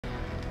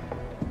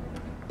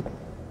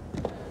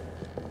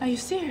Are you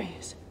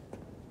serious?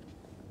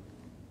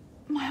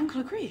 My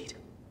uncle agreed.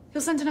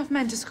 He'll send enough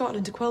men to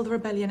Scotland to quell the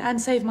rebellion and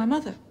save my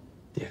mother.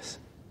 Yes.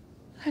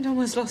 I'd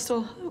almost lost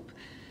all hope.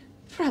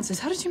 Francis,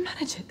 how did you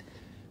manage it?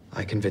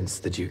 I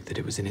convinced the Duke that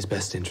it was in his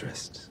best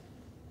interests.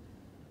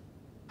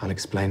 I'll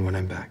explain when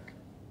I'm back.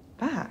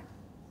 Back?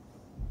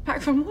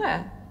 Back from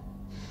where?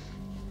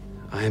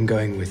 I am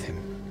going with him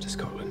to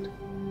Scotland.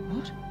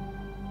 What?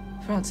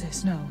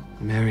 Francis, no.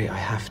 Mary, I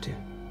have to.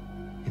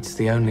 It's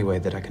the only way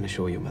that I can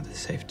assure your mother's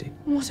safety.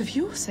 What of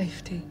your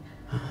safety?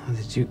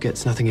 The Duke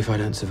gets nothing if I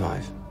don't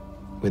survive.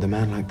 With a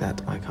man like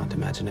that, I can't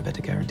imagine a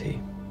better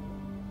guarantee.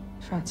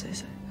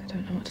 Francis, I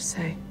don't know what to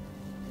say.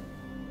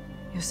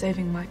 You're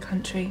saving my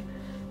country,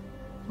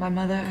 my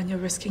mother, and you're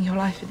risking your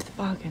life into the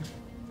bargain.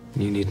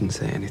 You needn't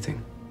say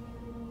anything.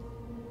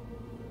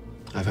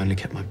 I've only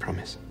kept my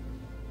promise.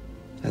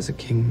 As a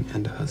king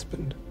and a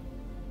husband.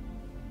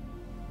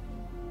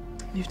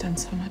 You've done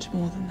so much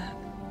more than that.